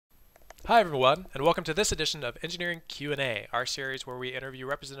Hi everyone, and welcome to this edition of Engineering Q&A, our series where we interview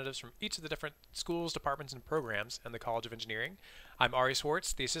representatives from each of the different schools, departments, and programs in the College of Engineering. I'm Ari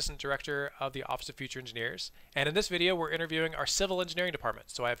Swartz, the Assistant Director of the Office of Future Engineers, and in this video we're interviewing our Civil Engineering Department.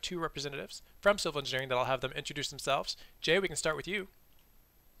 So I have two representatives from Civil Engineering that I'll have them introduce themselves. Jay, we can start with you.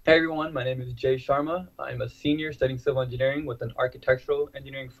 Hey everyone, my name is Sharma. I'm a senior studying civil engineering with an architectural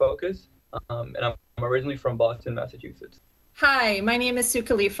engineering focus, and I'm originally from Boston, Massachusetts. Hi, my name is Sue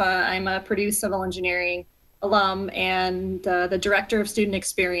Khalifa. I'm a Purdue Civil Engineering alum and the Director of Student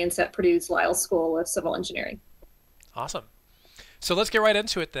Experience at Purdue's Lyles School of Civil Engineering. Awesome. So let's get right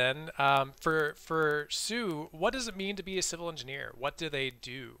into it then. For Sue, what does it mean to be a civil engineer? What do they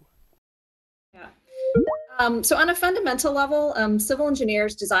do? Yeah. So on a fundamental level, civil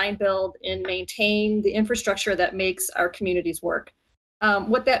engineers design, build, and maintain the infrastructure that makes our communities work.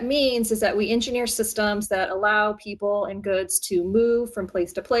 What that means is that we engineer systems that allow people and goods to move from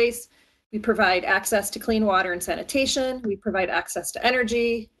place to place. We provide access to clean water and sanitation. We provide access to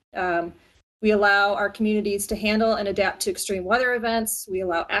energy. We allow our communities to handle and adapt to extreme weather events. We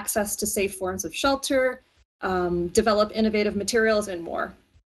allow access to safe forms of shelter, develop innovative materials, and more.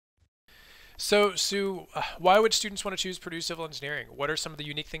 So, Sue, why would students want to choose Purdue Civil Engineering? What are some of the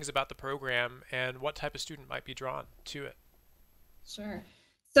unique things about the program, and what type of student might be drawn to it? Sure.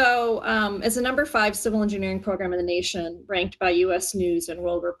 So, as the number 5 civil engineering program in the nation, ranked by U.S. News and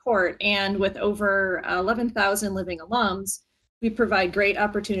World Report, and with over 11,000 living alums, we provide great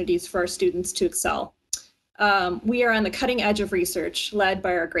opportunities for our students to excel. We are on the cutting edge of research, led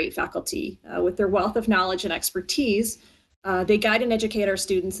by our great faculty. With their wealth of knowledge and expertise, they guide and educate our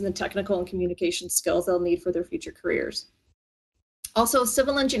students in the technical and communication skills they'll need for their future careers. Also,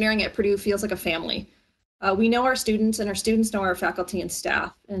 civil engineering at Purdue feels like a family. We know our students and our students know our faculty and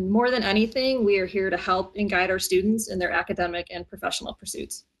staff. And more than anything, we are here to help and guide our students in their academic and professional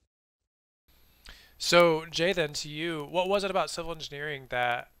pursuits. So, Jay, then to you, what was it about civil engineering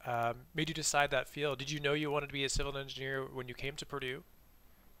that made you decide that field? Did you know you wanted to be a civil engineer when you came to Purdue?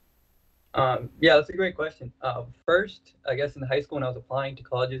 Yeah, that's a great question. First, I guess in high school when I was applying to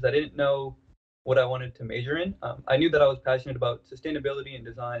colleges, I didn't know what I wanted to major in. I knew that I was passionate about sustainability and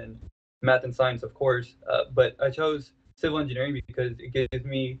design and math and science, of course, but I chose civil engineering because it gives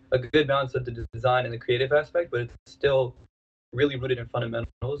me a good balance of the design and the creative aspect, but it's still really rooted in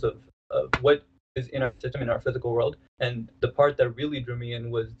fundamentals of what is in our system, in our physical world. And the part that really drew me in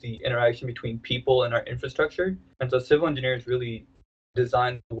was the interaction between people and our infrastructure. And so civil engineers really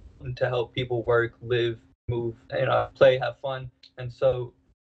design to help people work, live, move, play, have fun. And so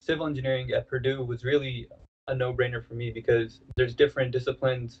civil engineering at Purdue was really a no-brainer for me because there's different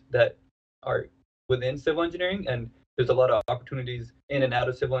disciplines that are within civil engineering, and there's a lot of opportunities in and out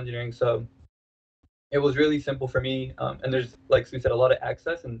of civil engineering. So it was really simple for me. And there's, like we said, a lot of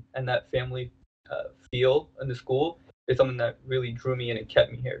access, and that family feel in the school is something that really drew me in and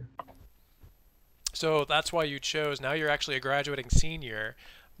kept me here. So that's why you chose. Now you're actually a graduating senior.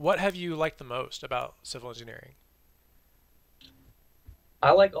 What have you liked the most about civil engineering?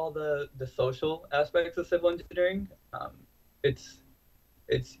 I like all the social aspects of civil engineering. It's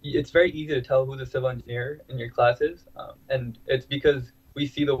it's very easy to tell who's a civil engineer in your classes, and it's because we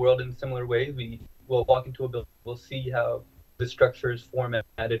see the world in similar ways. We will walk into a building, we'll see how the structure is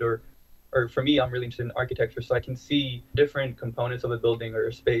formatted, or for me, I'm really interested in architecture, so I can see different components of a building or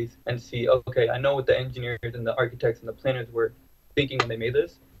a space and see, okay, I know what the engineers and the architects and the planners were thinking when they made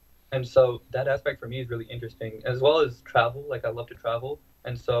this. And so that aspect for me is really interesting, as well as travel. Like I love to travel,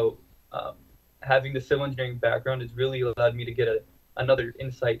 and so um, having the civil engineering background has really allowed me to get another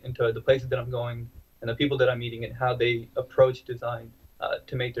insight into the places that I'm going and the people that I'm meeting and how they approach design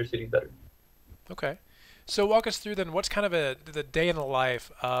to make their cities better. Okay. So walk us through then what's kind of the day in the life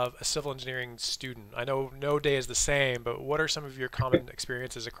of a civil engineering student? I know no day is the same, but what are some of your common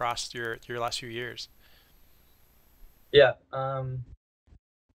experiences across your last few years? Yeah,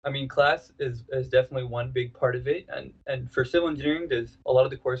 I mean, class is definitely one big part of it, and for civil engineering, there's a lot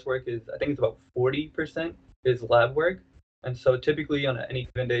of the coursework is I think it's about 40% is lab work, and so typically on any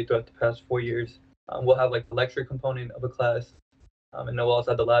given day throughout the past 4 years, we'll have like the lecture component of a class, and then we'll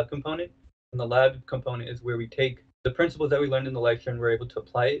also have the lab component. And the lab component is where we take the principles that we learned in the lecture and we're able to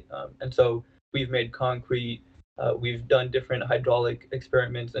apply it. And so we've made concrete, we've done different hydraulic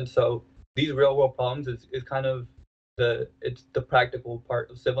experiments, and so these real world problems is kind of it's the practical part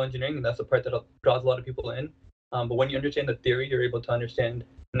of civil engineering, and that's the part that draws a lot of people in. But when you understand the theory, you're able to understand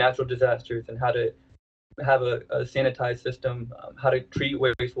natural disasters and how to have a sanitized system, how to treat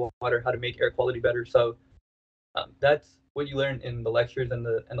wastewater, how to make air quality better. So that's what you learn in the lectures and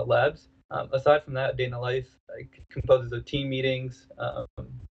the labs. Aside from that, day in the life composes of team meetings,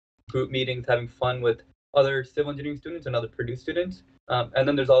 group meetings, having fun with other civil engineering students and other Purdue students. And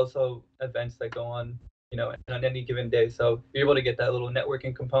then there's also events that go on, on any given day. So you're able to get that little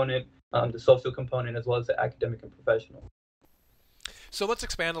networking component, the social component, as well as the academic and professional. So let's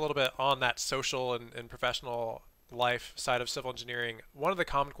expand a little bit on that social and professional life side of civil engineering. One of the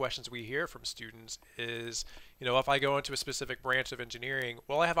common questions we hear from students is, if I go into a specific branch of engineering,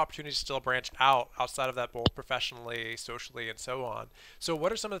 will I have opportunities to still branch outside of that, both professionally, socially, and so on? So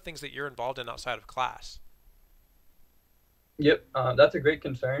what are some of the things that you're involved in outside of class? Yep, that's a great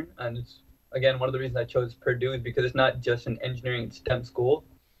concern. And it's, again, one of the reasons I chose Purdue is because it's not just an engineering STEM school,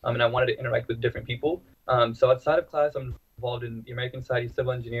 and I wanted to interact with different people. So outside of class, I'm involved in the American Society of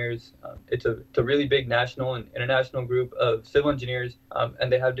Civil Engineers. It's a really big national and international group of civil engineers,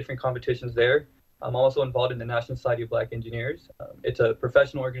 and they have different competitions there. I'm also involved in the National Society of Black Engineers. It's a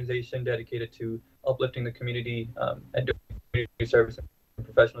professional organization dedicated to uplifting the community and doing community service and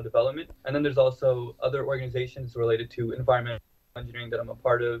professional development. And then there's also other organizations related to environmental engineering that I'm a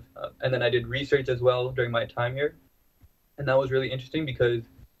part of. And then I did research as well during my time here. And that was really interesting because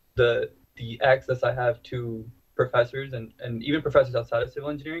the access I have to professors and even professors outside of civil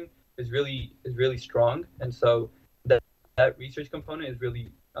engineering is really strong. And so that research component is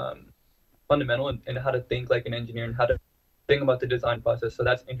really fundamental in how to think like an engineer and how to think about the design process. So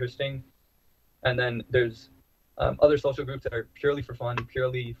that's interesting. And then there's other social groups that are purely for fun,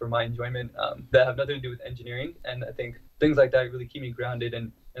 purely for my enjoyment, that have nothing to do with engineering. And I think things like that really keep me grounded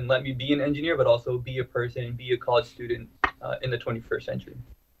and let me be an engineer, but also be a person and be a college student in the 21st century.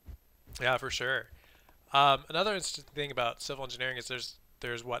 Yeah, for sure. Another interesting thing about civil engineering is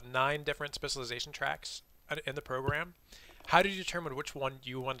there's 9 different specialization tracks in the program. How did you determine which one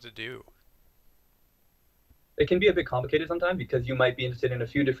you wanted to do? It can be a bit complicated sometimes because you might be interested in a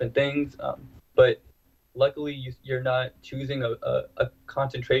few different things, but luckily you're not choosing a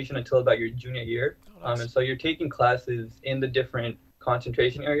concentration until about your junior year. Oh, nice. And so you're taking classes in the different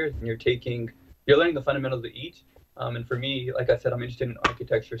concentration areas, and you're learning the fundamentals of each. And for me, like I said, I'm interested in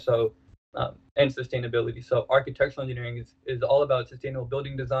architecture, and sustainability. So architectural engineering is all about sustainable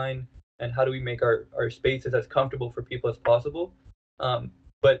building design and how do we make our spaces as comfortable for people as possible.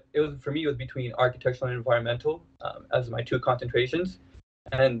 But for me, it was between architectural and environmental as my 2 concentrations.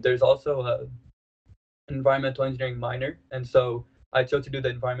 And there's also an environmental engineering minor. And so I chose to do the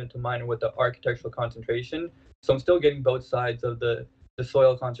environmental minor with the architectural concentration. So I'm still getting both sides of the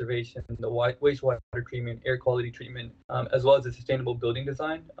soil conservation, the wastewater treatment, air quality treatment, as well as the sustainable building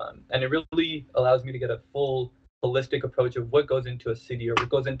design. And it really allows me to get a full holistic approach of what goes into a city or what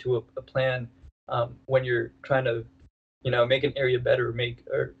goes into a plan when you're trying to, make an area better, make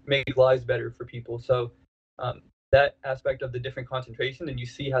lives better for people. So that aspect of the different concentration, and you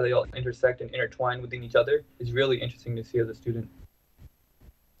see how they all intersect and intertwine within each other, is really interesting to see as a student.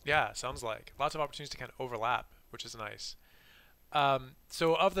 Yeah, sounds like lots of opportunities to kind of overlap, which is nice.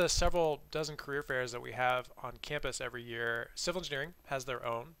 So of the several dozen career fairs that we have on campus every year, civil engineering has their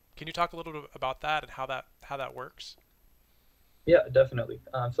own. Can you talk a little bit about that and how that works? Yeah, definitely.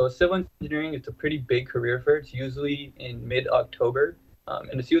 So civil engineering, it's a pretty big career fair. It's usually in mid-October,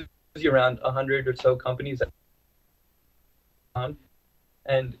 and it's usually around 100 or so companies.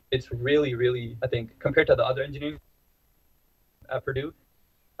 And it's really, really, I think, compared to the other engineering at Purdue,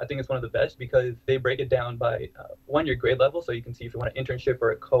 I think it's one of the best because they break it down by your grade level, so you can see if you want an internship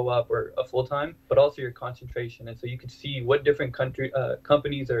or a co-op or a full-time, but also your concentration. And so you can see what different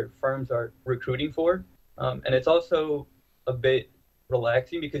companies or firms are recruiting for. And it's also a bit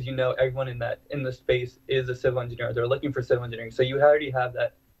relaxing because everyone in the space is a civil engineer. They're looking for civil engineering. So you already have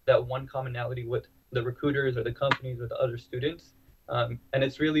that one commonality with the recruiters or the companies or the other students. And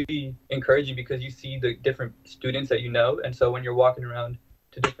it's really encouraging because you see the different students that and so when you're walking around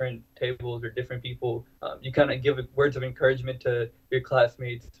to different tables or different people, you kind of give words of encouragement to your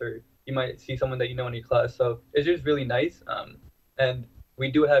classmates, or you might see someone that in your class. So it's just really nice. And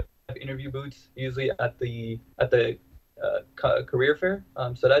we do have interview booths usually at the career fair.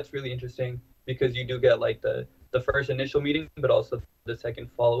 So that's really interesting because you do get like the first initial meeting, but also the second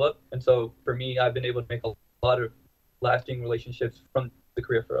follow-up. And so for me, I've been able to make a lot of lasting relationships from the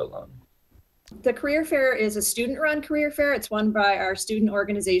career fair alone. The career fair is a student-run career fair. It's run by our student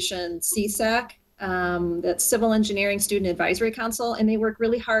organization, CSAC, that's Civil Engineering Student Advisory Council, and they work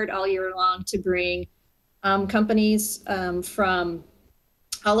really hard all year long to bring companies from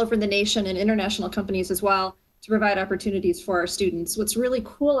all over the nation and international companies as well to provide opportunities for our students. What's really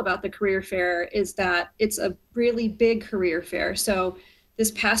cool about the career fair is that it's a really big career fair. So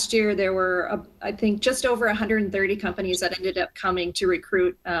this past year, there were, I think, just over 130 companies that ended up coming to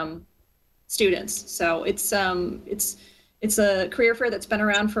recruit students. So it's It's a career fair that's been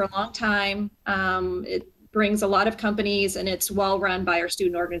around for a long time. It brings a lot of companies, and it's well run by our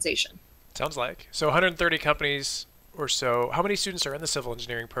student organization. Sounds like. So 130 companies or so. How many students are in the civil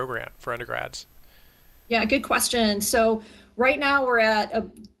engineering program for undergrads? Yeah, good question. So right now we're at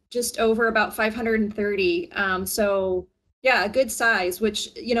just over about 530. So yeah, a good size, which,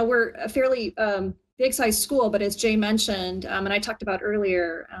 we're a fairly big size school, but as Jay mentioned, and I talked about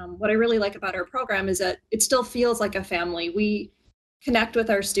earlier, what I really like about our program is that it still feels like a family. We connect with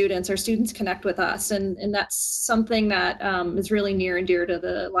our students connect with us, and that's something that is really near and dear to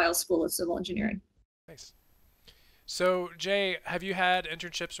the Lyles School of Civil Engineering. Nice. So Jay, have you had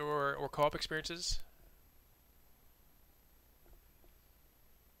internships or co-op experiences?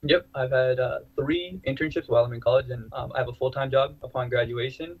 Yep, I've had 3 internships while I'm in college, and I have a full-time job upon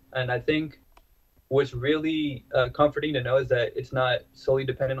graduation. And I think what's really comforting to know is that it's not solely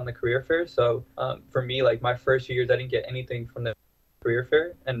dependent on the career fair. So for me, like my first few years, I didn't get anything from the career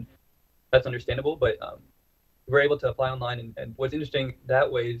fair, and that's understandable. But we're able to apply online, and what's interesting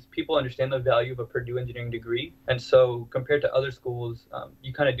that way is people understand the value of a Purdue engineering degree. And so compared to other schools,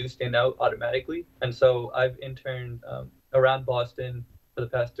 you kind of do stand out automatically. And so I've interned around Boston for the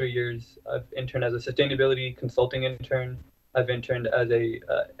past 3 years. I've interned as a sustainability consulting intern. I've interned as a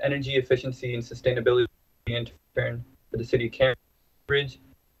energy efficiency and sustainability intern for the city of Cambridge,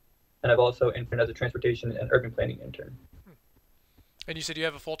 and I've also interned as a transportation and urban planning intern. And you said you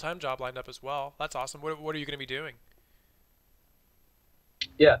have a full-time job lined up as well. That's awesome. What are you going to be doing?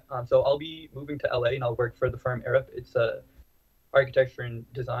 Yeah, so I'll be moving to LA, and I'll work for the firm Arup. It's a architecture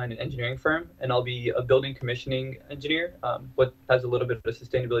and design and engineering firm, and I'll be a building commissioning engineer, what has a little bit of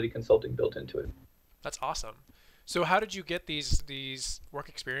sustainability consulting built into it. That's awesome. So how did you get these work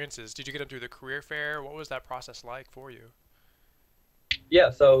experiences? Did you get them through the career fair? What was that process like for you?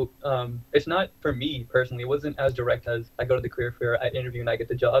 Yeah, so it's not for me personally. It wasn't as direct as I go to the career fair, I interview, and I get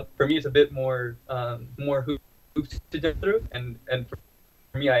the job. For me, it's a bit more hoops to jump through, and for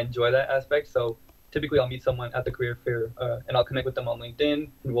me, I enjoy that aspect. So typically, I'll meet someone at the career fair, and I'll connect with them on LinkedIn,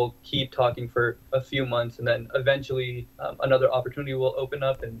 and we'll keep talking for a few months, and then eventually another opportunity will open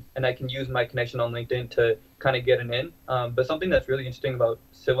up, and I can use my connection on LinkedIn to kind of get an in. But something that's really interesting about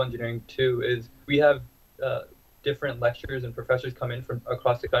civil engineering too is we have different lecturers and professors come in from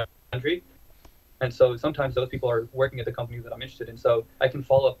across the country. And so sometimes those people are working at the companies that I'm interested in. So I can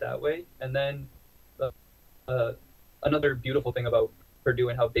follow up that way. And then another beautiful thing about Purdue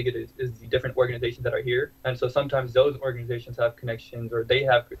and how big it is the different organizations that are here. And so sometimes those organizations have connections, or they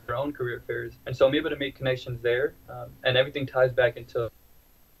have their own career fairs. And so I'm able to make connections there. And everything ties back into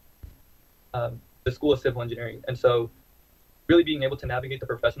the School of Civil Engineering. And so really being able to navigate the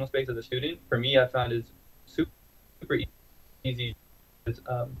professional space as a student, for me, I found is super easy as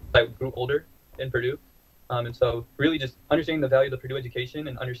I grew older in Purdue. And so really just understanding the value of the Purdue education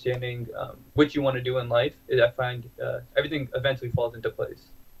and understanding what you want to do in life, I find everything eventually falls into place.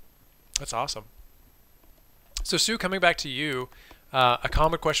 That's awesome. So Sue, coming back to you, a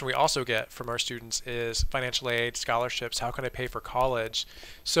common question we also get from our students is financial aid, scholarships, how can I pay for college?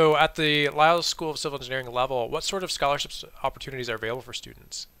 So at the Lyles School of Civil Engineering level, what sort of scholarships opportunities are available for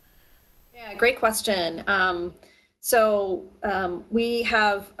students? Yeah, great question. We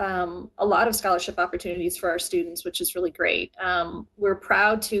have a lot of scholarship opportunities for our students, which is really great. We're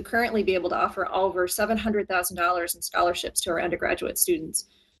proud to currently be able to offer over $700,000 in scholarships to our undergraduate students.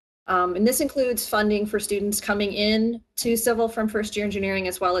 And this includes funding for students coming in to civil from first-year engineering,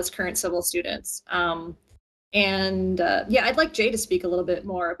 as well as current civil students. I'd like Jay to speak a little bit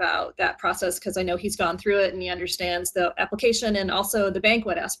more about that process, because I know he's gone through it and he understands the application, and also the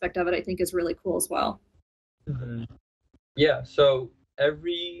banquet aspect of it, I think, is really cool as well. Mm-hmm. Yeah, so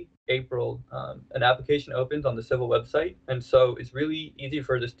every April, an application opens on the civil website. And so it's really easy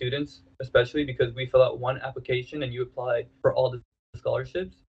for the students, especially because we fill out one application and you apply for all the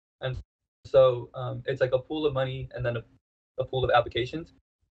scholarships. And so it's like a pool of money and then a pool of applications.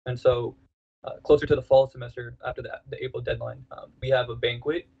 And so closer to the fall semester, after the April deadline, we have a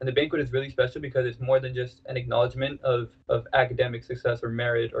banquet. And the banquet is really special because it's more than just an acknowledgement of academic success or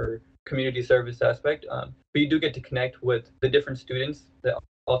merit or community service aspect. But you do get to connect with the different students that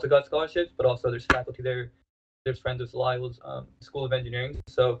also got scholarships, but also there's faculty there. There's friends with Lyles School of Engineering.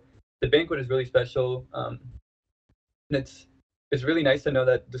 So the banquet is really special. And it's really nice to know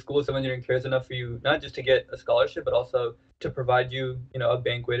that the School of Civil Engineering cares enough for you, not just to get a scholarship, but also to provide you, a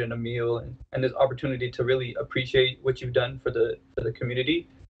banquet and a meal and this opportunity to really appreciate what you've done for the community.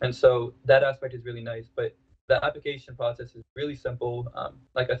 And so that aspect is really nice. But the application process is really simple.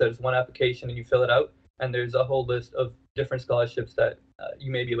 Like I said, it's one application and you fill it out, and there's a whole list of different scholarships that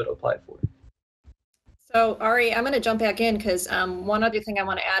you may be able to apply for. So Ari, I'm going to jump back in because one other thing I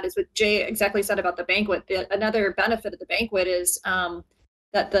want to add is what Jay exactly said about the banquet. Another benefit of the banquet is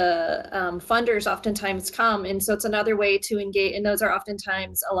that the funders oftentimes come, and so it's another way to engage. And those are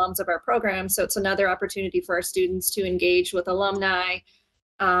oftentimes alums of our program, so it's another opportunity for our students to engage with alumni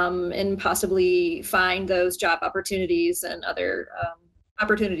and possibly find those job opportunities and other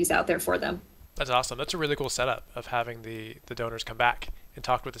opportunities out there for them. That's awesome. That's a really cool setup of having the donors come back and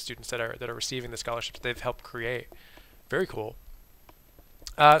talk with the students that are receiving the scholarships they've helped create. Very cool.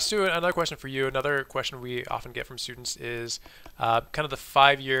 Stu, another question for you. Another question we often get from students is kind of the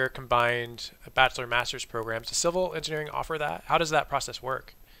 5-year combined bachelor-master's programs. Does civil engineering offer that? How does that process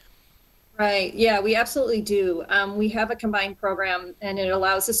work? Right. Yeah, we absolutely do. We have a combined program, and it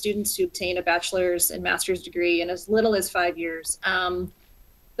allows the students to obtain a bachelor's and master's degree in as little as 5 years.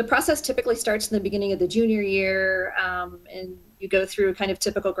 The process typically starts in the beginning of the junior year, and you go through kind of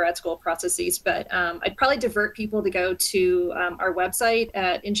typical grad school processes. But I'd probably divert people to go to our website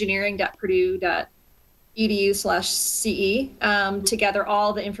at engineering.purdue.edu/CE to gather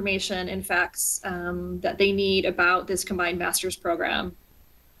all the information and facts that they need about this combined master's program.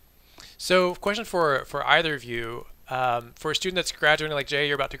 So, question for either of you: for a student that's graduating, like Jay,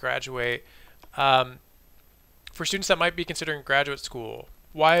 you're about to graduate. For students that might be considering graduate school,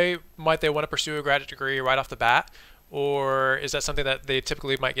 why might they want to pursue a graduate degree right off the bat? Or is that something that they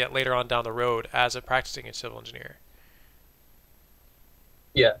typically might get later on down the road as a practicing civil engineer?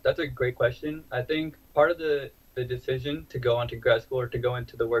 Yeah, that's a great question. I think part of the decision to go on to grad school or to go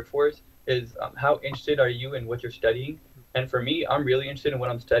into the workforce is how interested are you in what you're studying? And for me, I'm really interested in what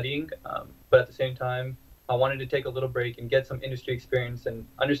I'm studying, but at the same time, I wanted to take a little break and get some industry experience and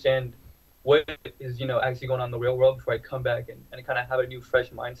understand what is, actually going on in the real world before I come back and kind of have a new, fresh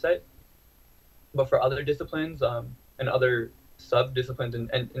mindset. But for other disciplines and other sub-disciplines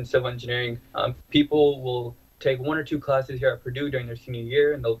in civil engineering, people will take 1 or 2 classes here at Purdue during their senior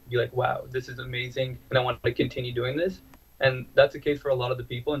year, and they'll be like, wow, this is amazing, and I want to continue doing this. And that's the case for a lot of the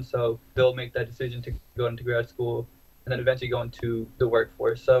people, and so they'll make that decision to go into grad school and then eventually go into the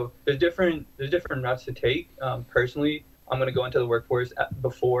workforce. So there's different routes to take. Personally, I'm going to go into the workforce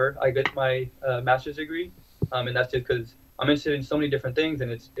before I get my master's degree, and that's just because I'm interested in so many different things,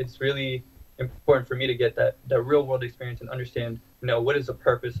 and it's really important for me to get that real world experience and understand, what is the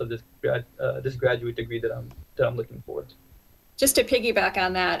purpose of this graduate degree that I'm looking for. Just to piggyback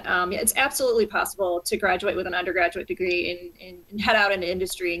on that, it's absolutely possible to graduate with an undergraduate degree and head out into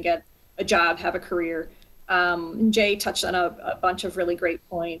industry and get a job, have a career. Jay touched on a bunch of really great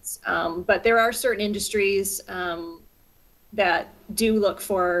points, but there are certain industries that do look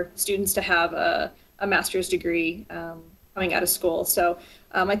for students to have a master's degree coming out of school. So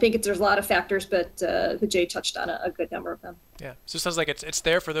I think there's a lot of factors, but Jay touched on a good number of them. Yeah, so it sounds like it's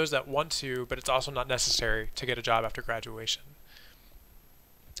there for those that want to, but it's also not necessary to get a job after graduation.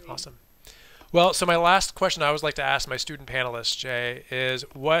 Awesome. Well, so my last question I always like to ask my student panelists, Jay, is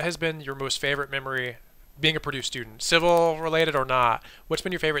what has been your most favorite memory being a Purdue student, civil related or not? What's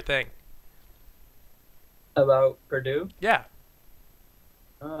been your favorite thing? About Purdue? Yeah.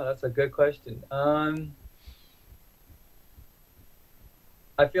 Oh, that's a good question.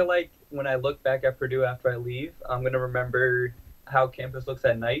 I feel like when I look back at Purdue after I leave, I'm going to remember how campus looks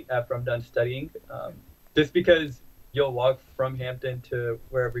at night after I'm done studying. Just because you'll walk from Hampton to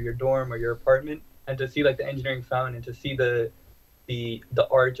wherever your dorm or your apartment, and to see like the engineering fountain and to see the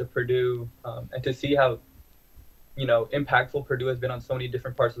arch of Purdue, and to see how impactful Purdue has been on so many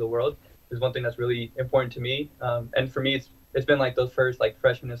different parts of the world is one thing that's really important to me. And for me, it's been like those first like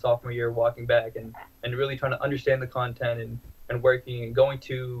freshman and sophomore year walking back and really trying to understand the content and working and going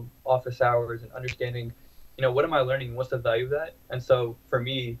to office hours and understanding, what am I learning? What's the value of that? And so for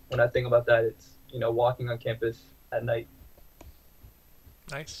me, when I think about that, it's, walking on campus at night.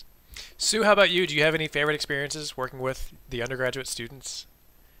 Nice. Sue, how about you? Do you have any favorite experiences working with the undergraduate students?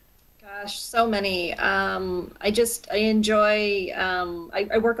 Gosh, so many. I enjoy,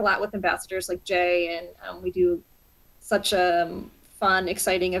 I work a lot with ambassadors like Jay, and we do such fun,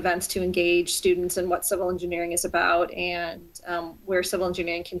 exciting events to engage students in what civil engineering is about and where civil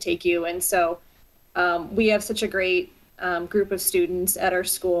engineering can take you. And so we have such a great group of students at our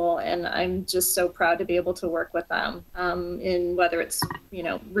school, and I'm just so proud to be able to work with them in whether it's,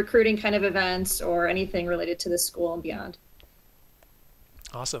 recruiting kind of events or anything related to the school and beyond.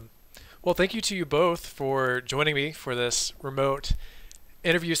 Awesome. Well, thank you to you both for joining me for this remote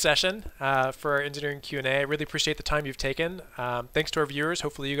interview session for our engineering Q&A. I really appreciate the time you've taken. Thanks to our viewers.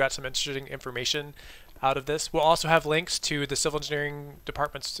 Hopefully you got some interesting information out of this. We'll also have links to the Civil Engineering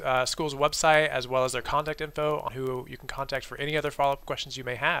Department's school's website, as well as their contact info on who you can contact for any other follow-up questions you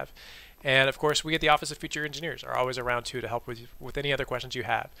may have. And of course, we at the Office of Future Engineers are always around too to help with any other questions you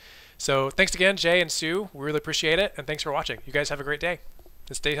have. So thanks again, Jay and Sue. We really appreciate it, and thanks for watching. You guys have a great day.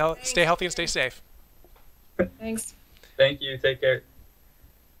 And stay healthy and stay safe. Thanks. Thank you. Take care.